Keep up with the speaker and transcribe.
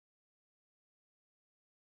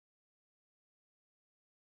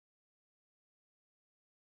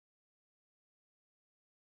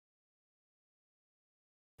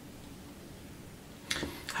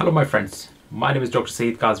Hello my friends, my name is Dr.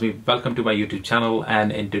 Saeed Kazmi. Welcome to my YouTube channel,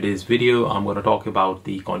 and in today's video I'm going to talk about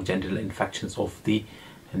the congenital infections of the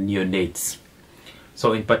neonates.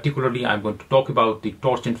 So in particularly I'm going to talk about the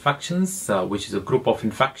torch infections, which is a group of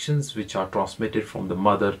infections which are transmitted from the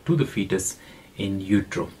mother to the fetus in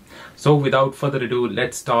utero. So without further ado,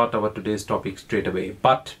 let's start our today's topic straight away.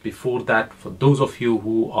 But before that, for those of you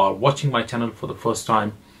who are watching my channel for the first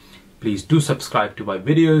time, please do subscribe to my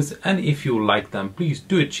videos, and if you like them, please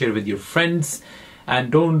do it, share with your friends,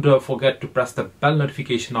 and don't forget to press the bell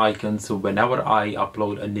notification icon so whenever I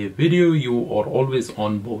upload a new video you are always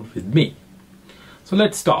on board with me. So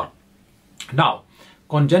let's start. Now,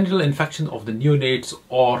 congenital infection of the neonates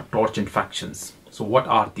or torch infections. So what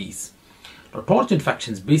are these? Now, torch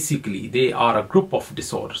infections, basically they are a group of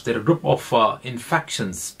disorders. They're a group of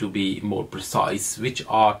infections, to be more precise, which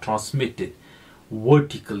are transmitted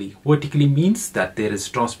vertically. Vertically means that there is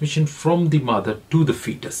transmission from the mother to the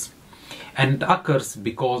fetus, and it occurs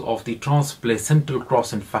because of the transplacental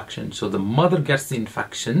cross infection. So the mother gets the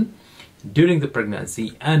infection during the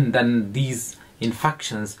pregnancy, and then these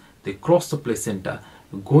infections, they cross the placenta,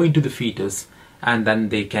 go into the fetus, and then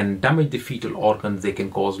they can damage the fetal organs. They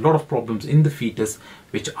can cause a lot of problems in the fetus,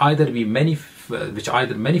 which either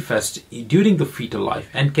manifest during the fetal life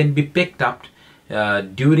and can be picked up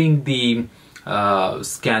during the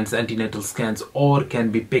scans, antenatal scans, or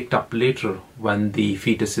can be picked up later when the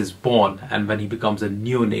fetus is born and when he becomes a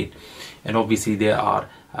neonate. And obviously there are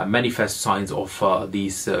manifest signs of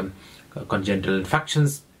these congenital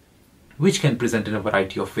infections, which can present in a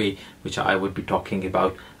variety of ways, which I would be talking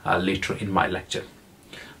about later in my lecture.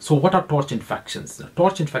 So what are torch infections?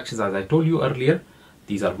 Torch infections, as I told you earlier,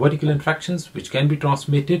 these are vertical infections which can be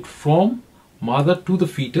transmitted from mother to the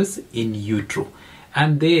fetus in utero.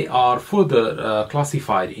 And they are further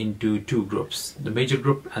classified into two groups, the major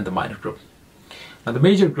group and the minor group. Now the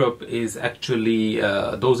major group is actually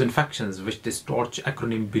those infections which this torch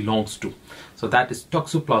acronym belongs to. So that is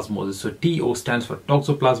toxoplasmosis. So TO stands for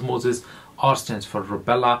toxoplasmosis, R stands for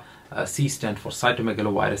rubella, C stands for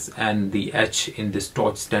cytomegalovirus, and the H in this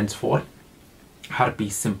torch stands for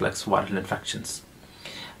herpes simplex viral infections.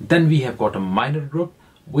 Then we have got a minor group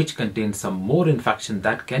which contains some more infection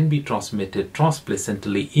that can be transmitted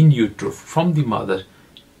transplacentally in utero from the mother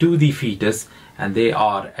to the fetus, and they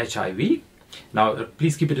are HIV. Now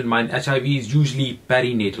please keep it in mind, HIV is usually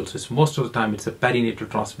perinatal, so it's most of the time it's a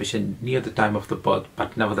perinatal transmission near the time of the birth,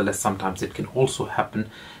 but nevertheless sometimes it can also happen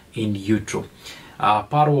in utero.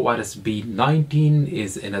 Parvovirus B19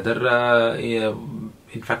 is another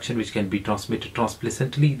infection which can be transmitted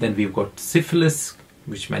transplacentally. Then we've got syphilis,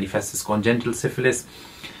 which manifests as congenital syphilis,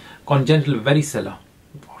 congenital varicella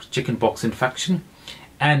or chickenpox infection,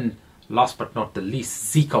 and last but not the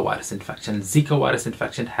least, Zika virus infection. Zika virus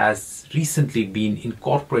infection has recently been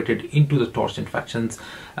incorporated into the torch infections.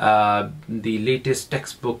 The latest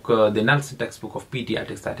textbook, the Nelson textbook of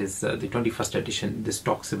pediatrics, that is the 21st edition, this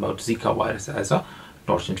talks about Zika virus as a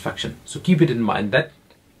torch infection. So keep it in mind that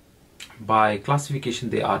by classification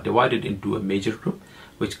they are divided into a major group,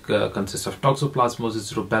 which consists of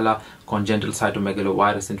toxoplasmosis, rubella, congenital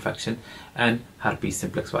cytomegalovirus infection, and herpes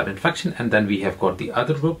simplex viral infection. And then we have got the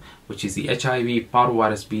other group, which is the HIV,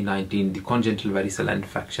 parvovirus B19, the congenital varicella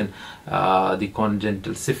infection, the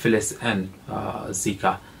congenital syphilis, and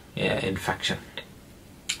Zika infection.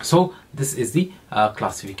 So this is the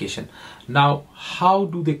classification. Now, how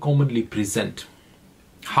do they commonly present?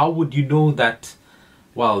 How would you know that?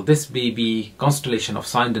 Well, this baby constellation of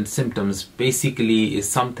signs and symptoms basically is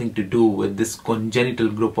something to do with this congenital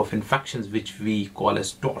group of infections which we call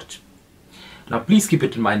as torch. Now please keep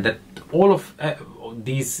it in mind that all of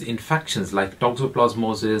these infections like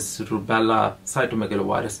toxoplasmosis, rubella,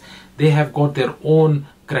 cytomegalovirus, they have got their own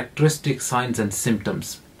characteristic signs and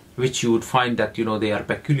symptoms, which you would find that they are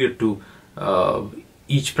peculiar to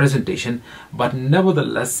each presentation. But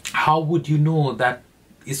nevertheless, how would you know that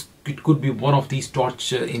it could be one of these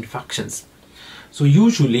torch infections? So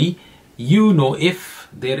usually if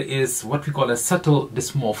there is what we call a subtle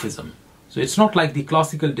dysmorphism. So it's not like the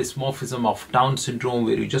classical dysmorphism of Down syndrome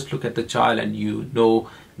where you just look at the child and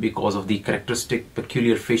because of the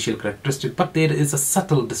peculiar facial characteristic, but there is a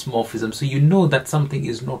subtle dysmorphism, so that something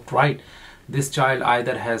is not right. This child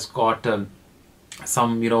either has got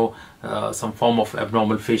some form of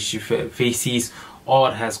abnormal faces,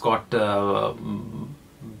 or has got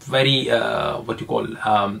very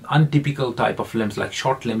untypical type of limbs like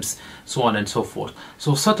short limbs, so on and so forth.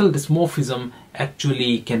 So subtle dysmorphism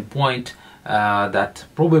actually can point that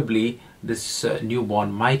probably this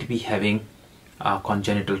newborn might be having a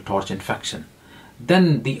congenital torch infection.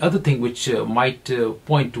 Then the other thing which might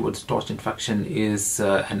point towards torch infection is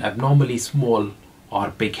an abnormally small or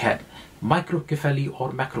big head, microcephaly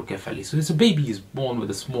or macrocephaly. So if a baby is born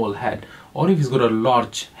with a small head, or if he's got a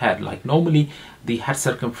large head, like normally the head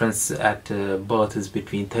circumference at birth is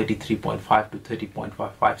between 33.5 to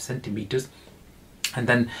 30.55 centimeters. And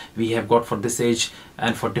then we have got for this age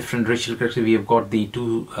and for different racial characteristics, we have got the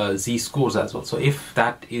 2 z-scores as well. So if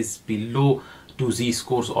that is below 2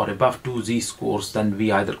 z-scores or above 2 z-scores, then we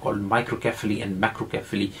either call microcephaly and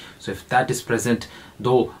macrocephaly. So if that is present,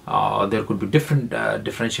 though there could be different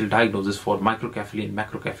differential diagnosis for microcephaly and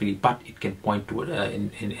macrocephaly, but it can point to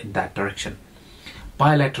in that direction.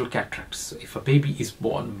 Bilateral cataracts. If a baby is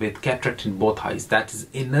born with cataract in both eyes, that is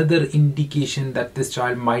another indication that this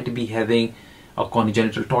child might be having a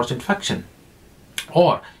congenital torch infection.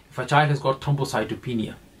 Or if a child has got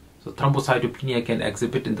thrombocytopenia, so thrombocytopenia can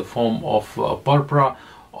exhibit in the form of purpura,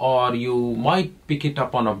 or you might pick it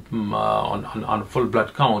up on a full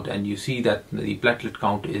blood count and you see that the platelet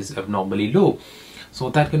count is abnormally low. So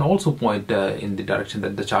that can also point in the direction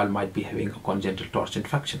that the child might be having a congenital torch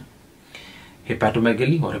infection.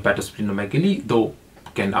 Hepatomegaly or hepatosplenomegaly, though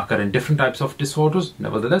can occur in different types of disorders,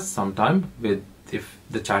 nevertheless sometimes if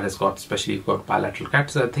the child has got, especially if got bilateral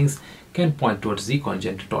cataracts, other things can point towards the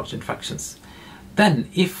congenital torch infections. Then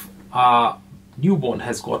if a newborn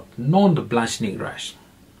has got non-blanching rash,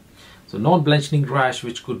 so non-blanching rash,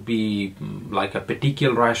 which could be like a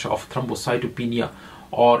petechial rash of thrombocytopenia,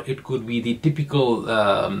 or it could be the typical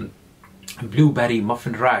blueberry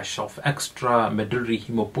muffin rash of extramedullary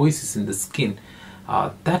hemopoiesis in the skin,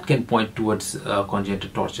 that can point towards congenital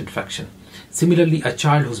torch infection. Similarly, a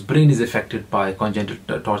child whose brain is affected by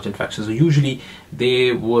congenital torch infection, so usually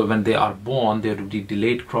when they are born, there will be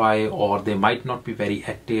delayed cry, or they might not be very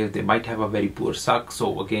active, they might have a very poor suck.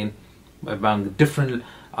 So again, among different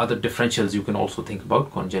other differentials, you can also think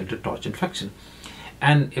about congenital torch infection.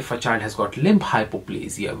 And if a child has got limb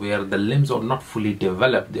hypoplasia, where the limbs are not fully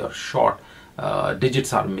developed, they are short,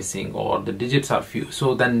 digits are missing, or the digits are few,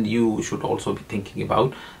 so then you should also be thinking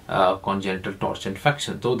about congenital torch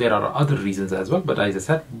infection. Though there are other reasons as well, but as I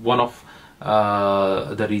said, one of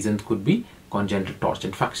the reasons could be congenital torch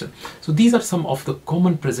infection. So these are some of the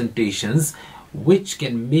common presentations which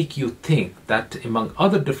can make you think that among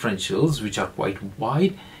other differentials, which are quite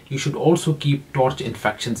wide, you should also keep torch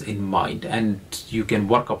infections in mind, and you can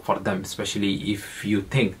work up for them, especially if you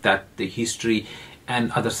think that the history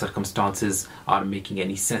and other circumstances are making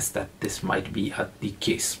any sense that this might be the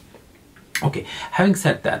case. Okay, having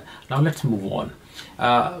said that, now let's move on.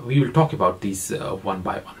 We will talk about these one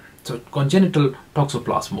by one. So congenital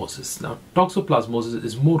toxoplasmosis. Now toxoplasmosis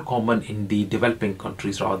is more common in the developing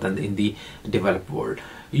countries rather than in the developed world.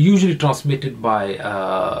 Usually transmitted by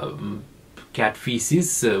cat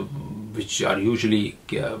feces, which are usually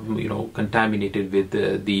contaminated with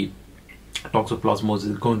the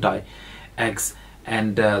Toxoplasmosis gondii eggs,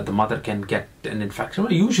 and the mother can get an infection.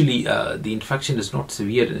 Well, usually the infection is not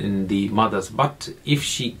severe in the mothers, but if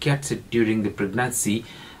she gets it during the pregnancy,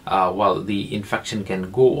 well, the infection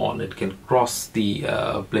can go on. It can cross the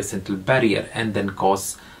placental barrier and then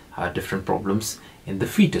cause different problems in the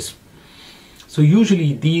fetus. So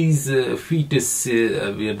usually these fetus,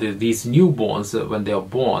 these newborns, when they are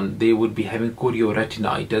born, they would be having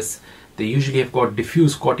chorioretinitis. They usually have got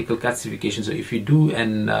diffuse cortical calcification. So if you do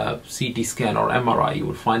an CT scan or MRI, you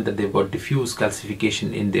will find that they've got diffuse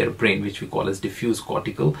calcification in their brain, which we call as diffuse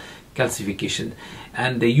cortical calcification.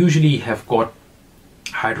 And they usually have got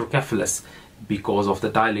hydrocephalus because of the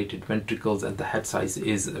dilated ventricles, and the head size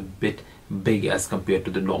is a bit big as compared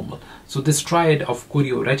to the normal. So this triad of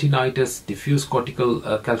chorioretinitis, diffuse cortical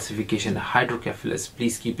calcification, hydrocephalus,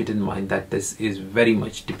 please keep it in mind that this is very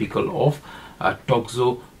much typical of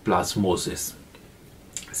toxoplasmosis.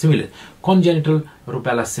 Similar, congenital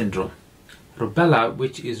rubella syndrome. Rubella,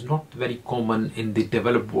 which is not very common in the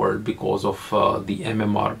developed world because of the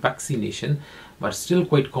MMR vaccination, but still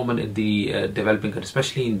quite common in the developing countries,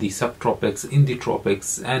 especially in the subtropics, in the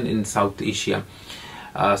tropics, and in South Asia.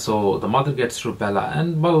 So the mother gets rubella,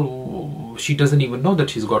 and well, she doesn't even know that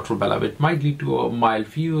she's got rubella. It might lead to a mild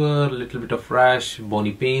fever, a little bit of rash,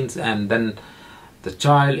 bony pains, and then the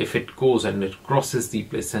child, if it goes and it crosses the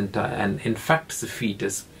placenta and infects the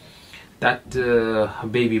fetus, that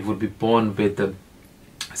baby would be born with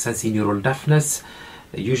sensorineural deafness.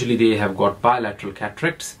 Usually they have got bilateral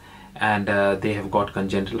cataracts, and they have got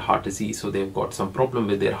congenital heart disease. So they've got some problem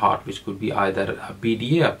with their heart, which could be either a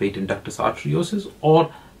PDA, a patent ductus arteriosus,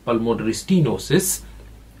 or pulmonary stenosis,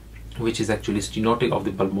 which is actually stenotic of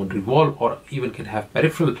the pulmonary wall, or even can have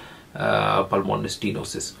peripheral pulmonary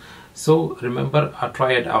stenosis. So remember, a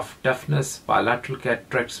triad of deafness, bilateral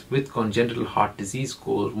cataracts with congenital heart disease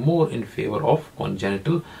goes more in favor of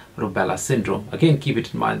congenital rubella syndrome. Again, keep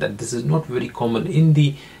it in mind that this is not very common in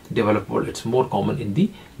the developed world, it's more common in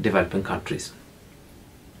the developing countries.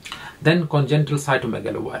 Then congenital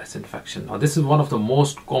cytomegalovirus infection. Now this is one of the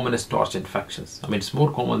most commonest torch infections. I mean, it's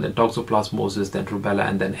more common than toxoplasmosis, than rubella,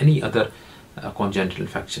 and then any other congenital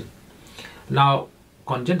infection. Now,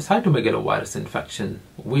 congenital cytomegalovirus infection,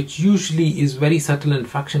 which usually is very subtle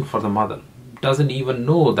infection for the mother, doesn't even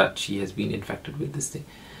know that she has been infected with this thing.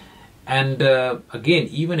 And again,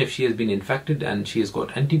 even if she has been infected and she has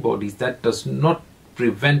got antibodies, that does not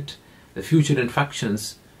prevent the future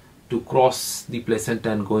infections to cross the placenta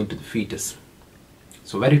and go into the fetus.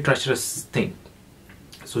 So very treacherous thing.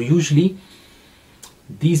 So usually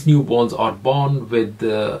these newborns are born with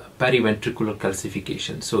periventricular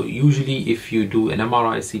calcification. So usually if you do an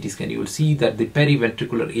MRI CT scan, you will see that the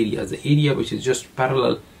periventricular area, the area which is just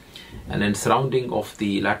parallel and then surrounding of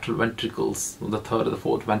the lateral ventricles, the third or the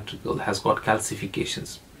fourth ventricle, has got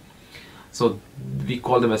calcifications. So we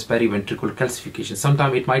call them as periventricular calcification.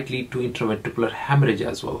 Sometimes it might lead to intraventricular hemorrhage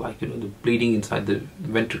as well, like the bleeding inside the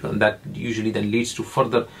ventricle, and that usually then leads to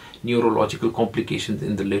further neurological complications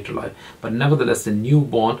in the later life. But nevertheless, the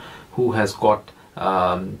newborn who has got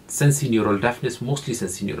sensorineural deafness, mostly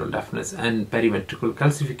sensorineural deafness, and periventricular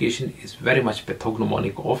calcification is very much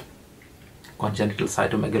pathognomonic of congenital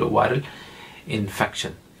cytomegaloviral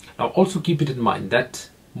infection. Now also keep it in mind that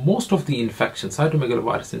most of the infections,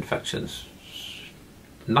 cytomegalovirus infections,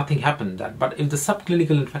 nothing happened that, but if the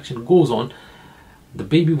subclinical infection goes on, the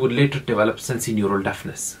baby would later develop sensorineural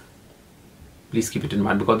deafness. Please keep it in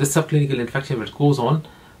mind, because this subclinical infection, if it goes on,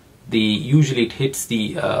 usually it hits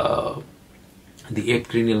the 8th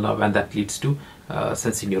cranial nerve, and that leads to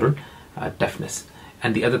sensorineural deafness.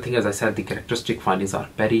 And the other thing, as I said, the characteristic findings are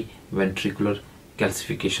periventricular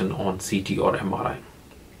calcification on CT or MRI.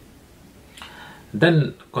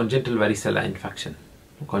 Then congenital varicella infection,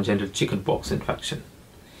 congenital chickenpox infection.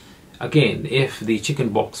 Again, if the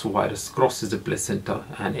chickenpox virus crosses the placenta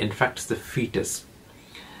and infects the fetus,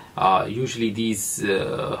 usually these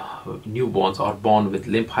newborns are born with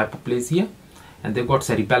limb hypoplasia, and they've got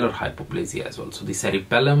cerebellar hypoplasia as well. So the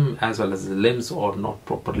cerebellum as well as the limbs are not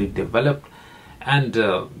properly developed, and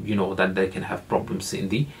that they can have problems in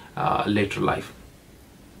the later life.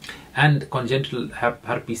 And congenital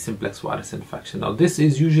herpes simplex virus infection. Now this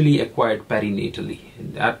is usually acquired perinatally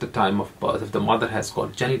at the time of birth. If the mother has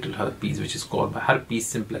got genital herpes, which is called herpes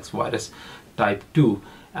simplex virus type 2,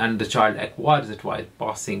 and the child acquires it while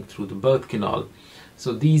passing through the birth canal,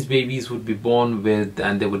 so these babies would be born with,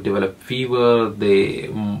 and they would develop fever. They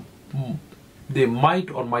might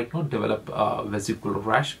or might not develop vesicular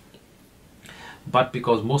rash, but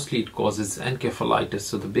because mostly it causes encephalitis,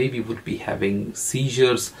 so the baby would be having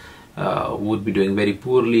seizures, would be doing very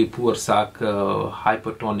poorly, poor sac,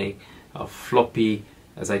 hypertonic, floppy,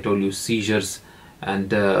 as I told you, seizures.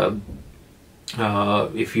 And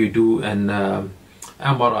if you do an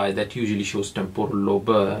MRI, that usually shows temporal lobe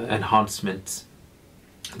enhancements.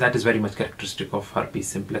 That is very much characteristic of herpes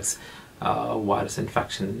simplex virus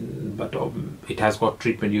infection, but it has got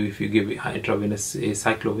treatment. If you give intravenous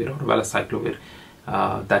acyclovir or valacyclovir,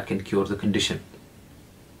 that can cure the condition.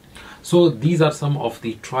 So these are some of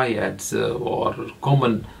the triads or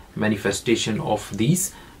common manifestation of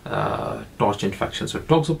these torch infections. So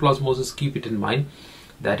toxoplasmosis, keep it in mind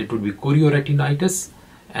that it would be chorioretinitis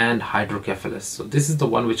and hydrocephalus. So this is the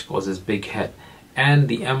one which causes big head, and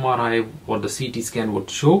the MRI or the CT scan would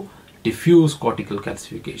show diffuse cortical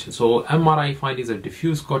calcification. So MRI findings of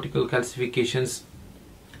diffuse cortical calcifications,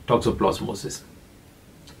 toxoplasmosis.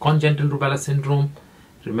 Congenital rubella syndrome,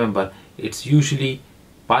 remember, it's usually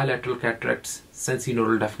bilateral cataracts,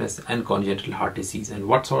 sensorineural deafness, and congenital heart disease. And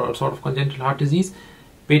what sort of congenital heart disease?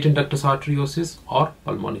 Patent ductus arteriosus or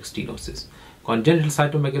pulmonic stenosis. Congenital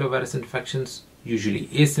cytomegalovirus infections, usually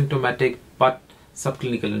asymptomatic, but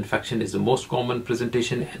subclinical infection is the most common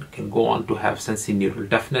presentation and can go on to have sensorineural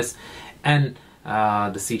deafness, and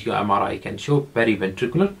the CT or MRI can show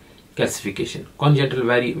periventricular calcification. Congenital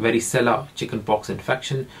varicella chickenpox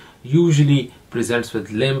infection usually presents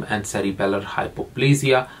with limb and cerebellar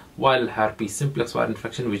hypoplasia, while herpes simplex virus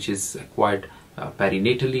infection, which is acquired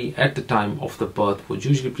perinatally at the time of the birth, would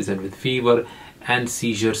usually present with fever and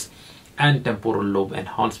seizures and temporal lobe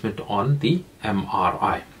enhancement on the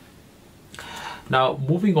MRI. Now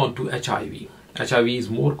moving on to HIV. HIV is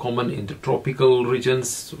more common in the tropical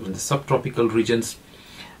regions, in the subtropical regions.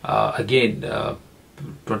 Again,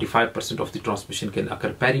 25% of the transmission can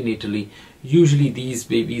occur perinatally. Usually these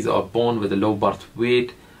babies are born with a low birth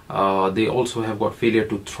weight, They also have got failure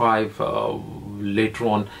to thrive later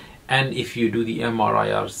on. And if you do the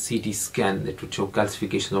MRI or CT scan, it would show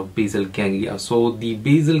calcification of basal ganglia. So the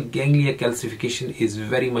basal ganglia calcification is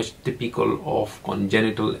very much typical of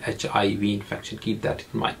congenital HIV infection. Keep that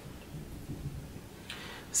in mind.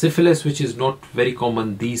 Syphilis, which is not very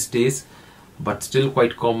common these days, but still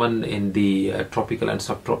quite common in the tropical and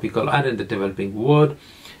subtropical and in the developing world.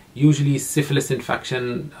 Usually syphilis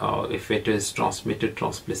infection, if it is transmitted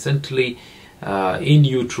transplacentally in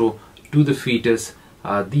utero to the fetus,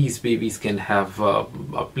 these babies can have a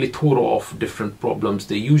plethora of different problems.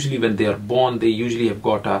 They usually, when they are born, they usually have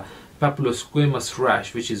got a papulosquamous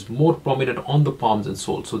rash, which is more prominent on the palms and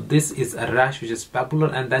soles. So this is a rash which is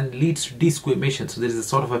papular and then leads to desquamation. So there is a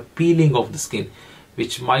sort of a peeling of the skin,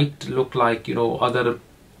 which might look like, you know, other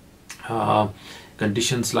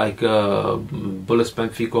conditions like bullous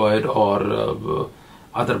pemphigoid or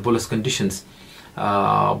other bullous conditions,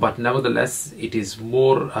 but nevertheless it is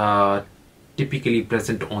more typically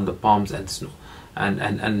present on the palms and snow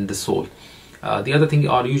and the sole. The other thing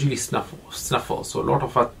are usually snuffles. So a lot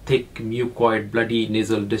of a thick mucoid bloody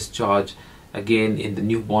nasal discharge, again in the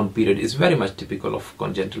newborn period, is very much typical of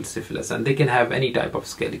congenital syphilis, and they can have any type of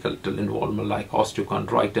skeletal involvement like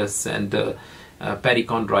osteochondritis and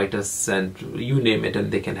perichondritis and you name it,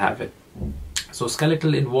 and they can have it. So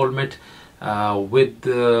skeletal involvement with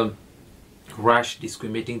the rash,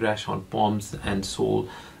 desquamating rash on palms and sole,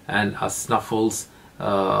 and snuffles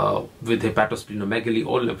with hepatosplenomegaly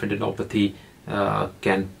or lymphadenopathy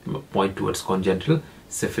can point towards congenital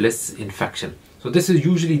syphilis infection. So this is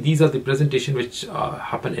usually, these are the presentation which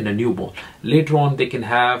happen in a newborn. Later on they can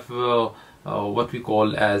have what we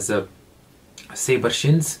call as saber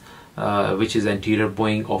shins, which is anterior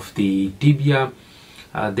bowing of the tibia.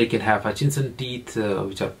 They can have Hutchinson teeth,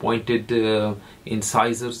 which are pointed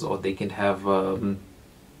incisors, or they can have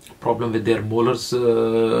problem with their molars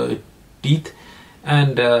teeth,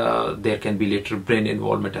 and there can be later brain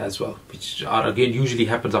involvement as well, which are again usually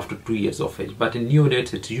happens after 2 years of age. But in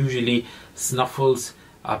neonates it's usually snuffles,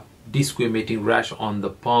 desquamating rash on the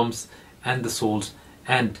palms and the soles,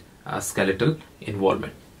 and skeletal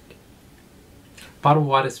involvement.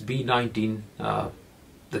 Parvovirus B19,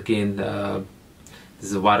 again this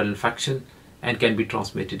is a viral infection and can be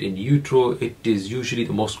transmitted in utero. It is usually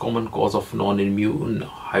the most common cause of non-immune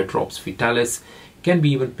hydrops fetalis. Can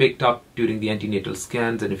be even picked up during the antenatal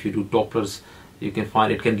scans, and if you do Dopplers you can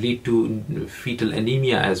find it can lead to fetal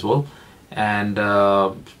anemia as well, and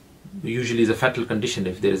usually is a fatal condition.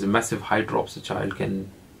 If there is a massive hydrops, the child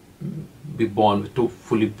can be born with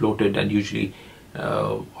fully bloated, and usually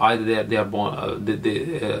either they are born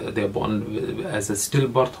as a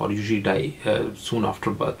stillbirth or usually die soon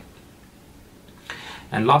after birth.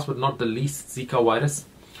 And last but not the least, Zika virus.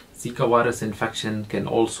 Zika virus infection can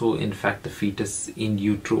also infect the fetus in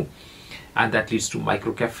utero, and that leads to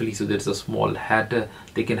microcephaly. So there's a small head.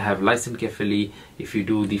 They can have lysencephaly. If you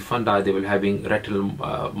do the fundi, they will having retinal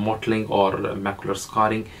mottling or macular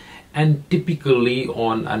scarring. And typically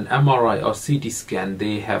on an MRI or CT scan,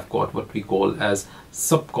 they have got what we call as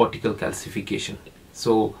subcortical calcification.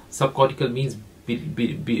 So subcortical means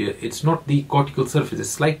it's not the cortical surface, it's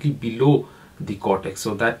slightly below the cortex.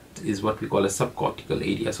 So that is what we call a subcortical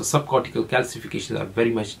area. So subcortical calcifications are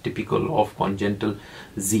very much typical of congenital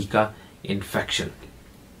Zika infection.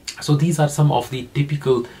 So these are some of the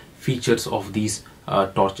typical features of these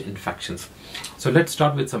torch infections. So let's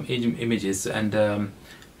start with some images, and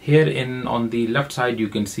here on the left side you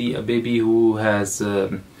can see a baby who has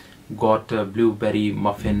got a blueberry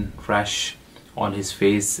muffin rash on his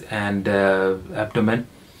face and abdomen.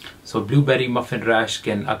 So blueberry muffin rash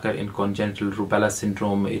can occur in congenital rubella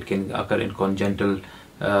syndrome. It can occur in congenital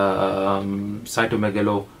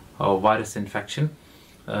cytomegalovirus infection.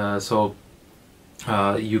 So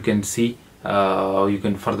you can see, you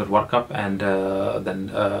can further work up and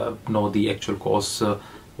then know the actual cause,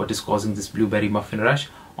 what is causing this blueberry muffin rash.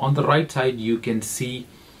 On the right side you can see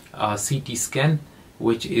a CT scan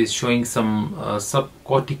which is showing some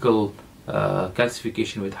subcortical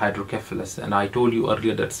calcification with hydrocephalus, and I told you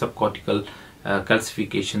earlier that subcortical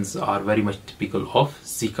calcifications are very much typical of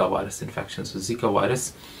Zika virus infection. So Zika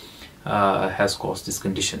virus has caused this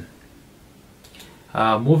condition.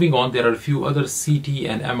 Moving on, there are a few other CT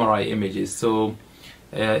and MRI images. So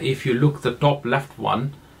if you look the top left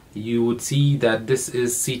one, you would see that this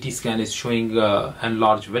is CT scan is showing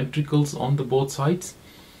enlarged ventricles on the both sides,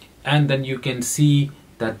 and then you can see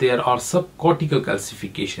that there are subcortical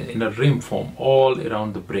calcification in a rim form all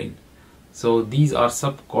around the brain. So these are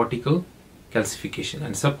subcortical calcification,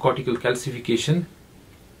 and subcortical calcification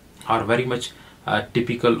are very much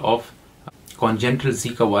typical of congenital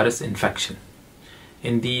Zika virus infection.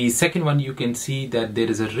 In the second one, you can see that there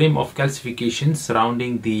is a rim of calcification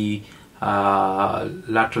surrounding the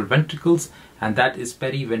lateral ventricles, and that is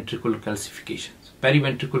periventricular calcification. So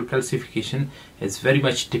periventricular calcification is very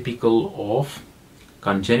much typical of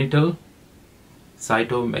congenital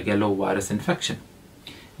cytomegalovirus infection.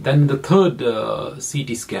 Then the third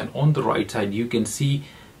CT scan on the right side, you can see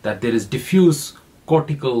that there is diffuse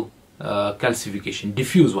cortical calcification,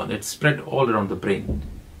 diffuse one, it's spread all around the brain.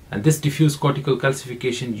 And this diffuse cortical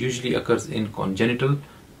calcification usually occurs in congenital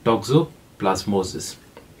toxoplasmosis.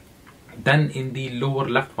 Then in the lower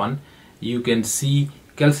left one, you can see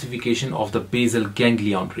calcification of the basal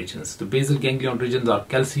ganglion regions. The basal ganglion regions are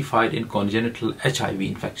calcified in congenital HIV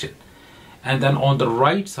infection. And then on the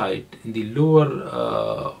right side, in the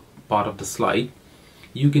lower part of the slide,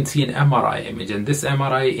 you can see an MRI image, and this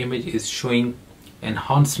MRI image is showing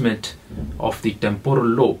enhancement of the temporal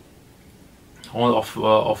lobe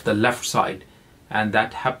of the left side, and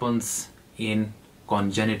that happens in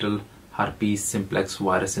congenital herpes simplex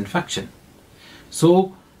virus infection.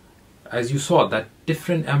 So as you saw, that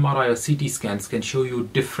different MRI or CT scans can show you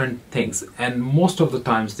different things, and most of the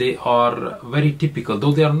times they are very typical,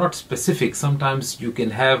 though they are not specific. Sometimes you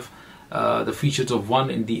can have the features of one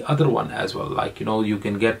in the other one as well, like you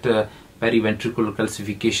can get periventricular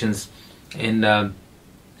calcifications in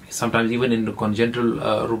sometimes even in the congenital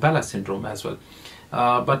rubella syndrome as well,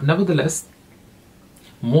 but nevertheless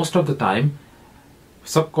most of the time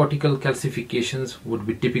subcortical calcifications would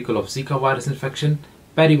be typical of Zika virus infection.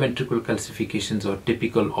 Periventricular calcifications are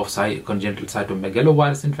typical of congenital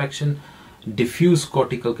cytomegalovirus infection. Diffuse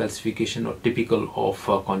cortical calcification are typical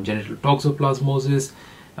of congenital toxoplasmosis.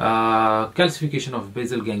 Calcification of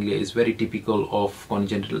basal ganglia is very typical of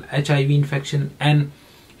congenital HIV infection, and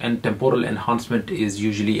temporal enhancement is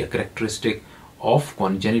usually a characteristic of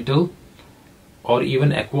congenital or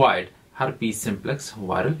even acquired herpes simplex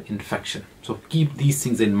viral infection. So keep these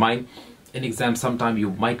things in mind. In exam, sometime you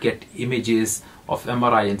might get images of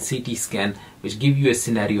MRI and CT scan which give you a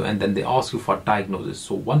scenario, and then they ask you for diagnosis.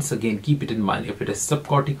 So once again, keep it in mind. If it is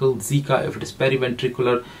subcortical Zika, if it is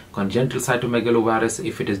periventricular congenital cytomegalovirus,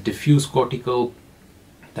 if it is diffuse cortical,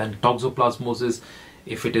 then toxoplasmosis,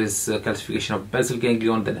 if it is calcification of basal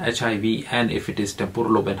ganglion, then HIV, and if it is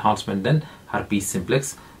temporal lobe enhancement, then herpes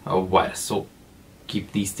simplex virus. So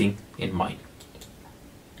keep these things in mind.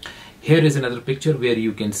 Here is another picture where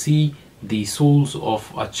you can see the soles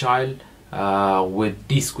of a child with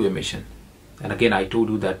desquamation. And again, I told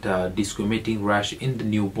you that desquamating rash in the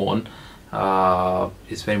newborn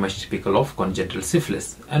is very much typical of congenital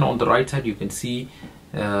syphilis. And on the right side, you can see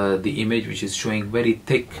the image which is showing very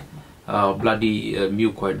thick bloody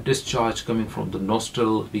mucoid discharge coming from the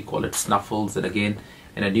nostril. We call it snuffles, and again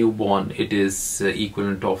in a newborn it is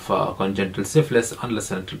equivalent of congenital syphilis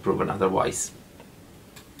unless and until proven otherwise.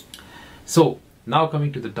 So now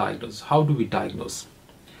coming to the diagnosis. How do we diagnose?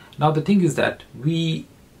 Now the thing is that we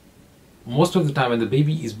most of the time when the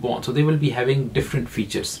baby is born, so they will be having different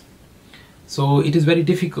features. So it is very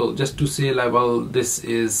difficult just to say like, well, this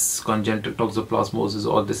is congenital toxoplasmosis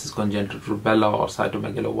or this is congenital rubella or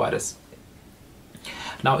cytomegalovirus.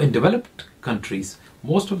 Now in developed countries,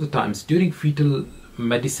 most of the times during fetal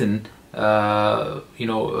medicine, all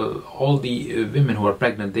the women who are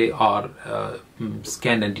pregnant, they are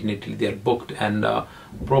scanned antenatally, they are booked, and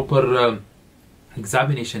proper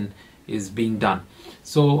examination is being done.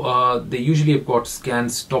 So they usually have got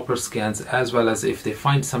scans, Doppler scans, as well as if they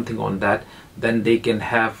find something on that, then they can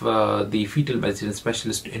have the fetal medicine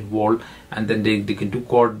specialist involved, and then they can do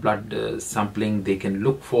cord blood sampling, they can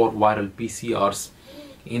look for viral PCRs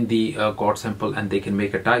in the cord sample, and they can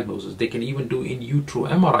make a diagnosis. They can even do in utero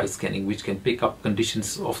MRI scanning, which can pick up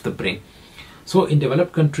conditions of the brain. So in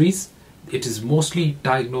developed countries, it is mostly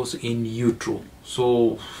diagnosed in utero.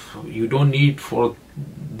 So you don't need for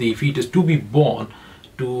the fetus to be born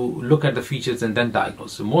to look at the features and then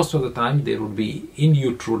diagnose. So most of the time there would be in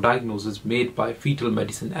utero diagnosis made by fetal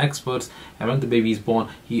medicine experts, and when the baby is born,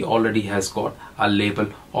 he already has got a label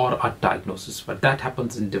or a diagnosis. But that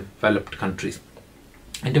happens in developed countries.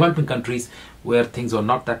 In developing countries where things are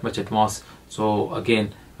not that much advanced, so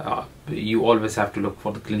again you always have to look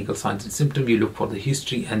for the clinical signs and symptoms, you look for the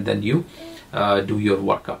history, and then you do your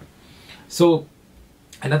workup. So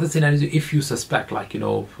another scenario is if you suspect, like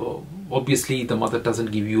obviously the mother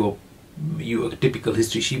doesn't give you a typical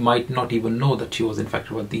history, she might not even know that she was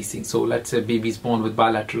infected with these things. So let's say baby is born with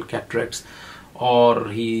bilateral cataracts, or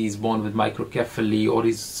he's born with microcephaly, or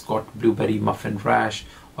he's got blueberry muffin rash,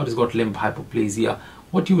 or he's got limb hypoplasia.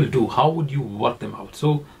 What you will do, how would you work them out?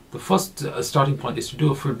 So the first starting point is to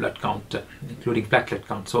do a full blood count, including platelet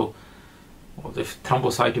count. So or if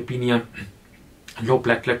thrombocytopenia, low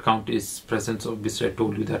platelet count is present. Obviously, I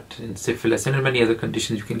told you that in syphilis and in many other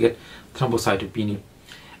conditions you can get thrombocytopenia.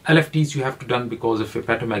 LFTs you have to done because if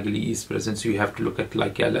hepatomegaly is present, so you have to look at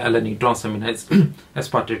like alanine transaminase,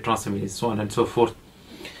 aspartate transaminase, so on and so forth.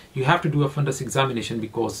 You have to do a fundus examination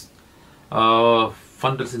because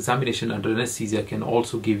fundus examination under anesthesia can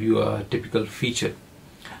also give you a typical feature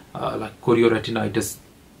like chorioretinitis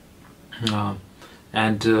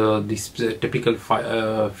and these typical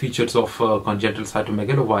features of congenital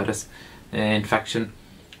cytomegalovirus infection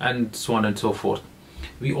and so on and so forth.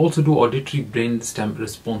 We also do auditory brain stem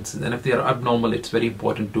responses, and if they are abnormal, it's very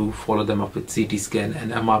important to follow them up with CT scan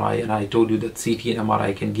and MRI. And I told you that CT and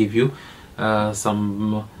MRI can give you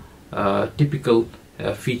some typical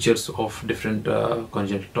features of different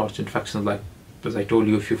congenital torch infections. Like as I told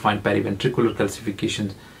you, if you find periventricular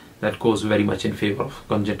calcifications, that goes very much in favor of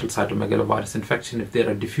congenital cytomegalovirus infection. If there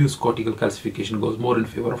are diffuse cortical calcification, goes more in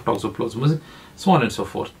favor of toxoplasmosis, so on and so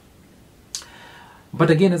forth. But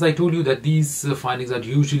again, as I told you, that these findings are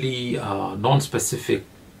usually non-specific.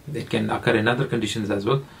 They can occur in other conditions as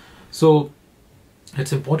well. So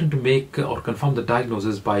it's important to make or confirm the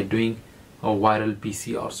diagnosis by doing a viral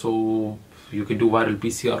PCR. So you can do viral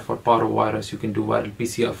PCR for parvovirus, you can do viral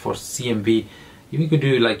PCR for CMV, you can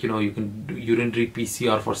do like, you can do urinary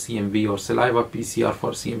PCR for CMV or saliva PCR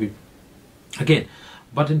for CMV. Again,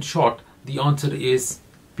 but in short, the answer is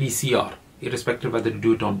PCR. Irrespective whether you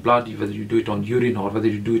do it on blood, whether you do it on urine, or whether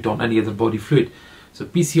you do it on any other body fluid. So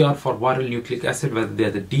PCR for viral nucleic acid, whether they are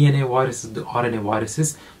the DNA viruses, the RNA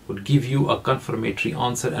viruses, would give you a confirmatory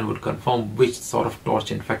answer and would confirm which sort of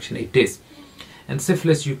torch infection it is. And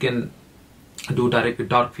syphilis, you can do direct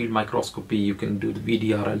dark field microscopy, you can do the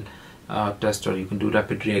VDRL test, or you can do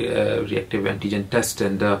rapid reactive antigen test,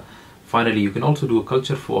 and finally you can also do a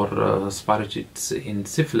culture for sparagids in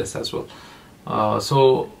syphilis as well.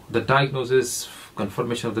 So the diagnosis,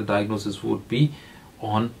 confirmation of the diagnosis would be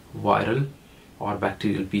on viral or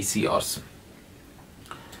bacterial PCRs.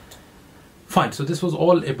 Fine, so this was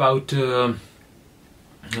all about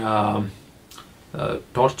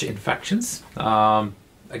torch infections.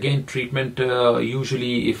 Again, treatment,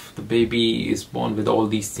 usually if the baby is born with all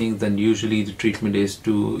these things, then usually the treatment is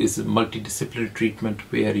a multidisciplinary treatment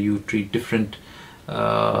where you treat different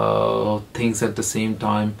things at the same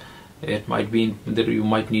time. It might be that you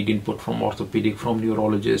might need input from orthopedic, from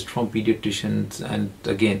neurologists, from pediatricians, and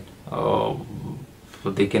again,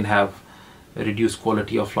 they can have a reduced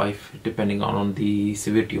quality of life depending on the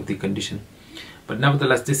severity of the condition. But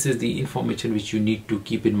nevertheless, this is the information which you need to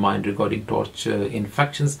keep in mind regarding torch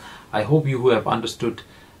infections. I hope you have understood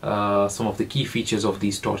some of the key features of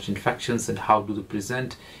these torch infections and how do they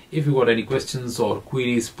present. If you got any questions or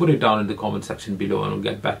queries, put it down in the comment section below and I'll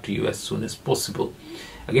get back to you as soon as possible.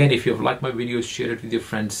 Again, if you have liked my videos, share it with your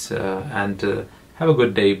friends and have a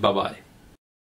good day. Bye bye.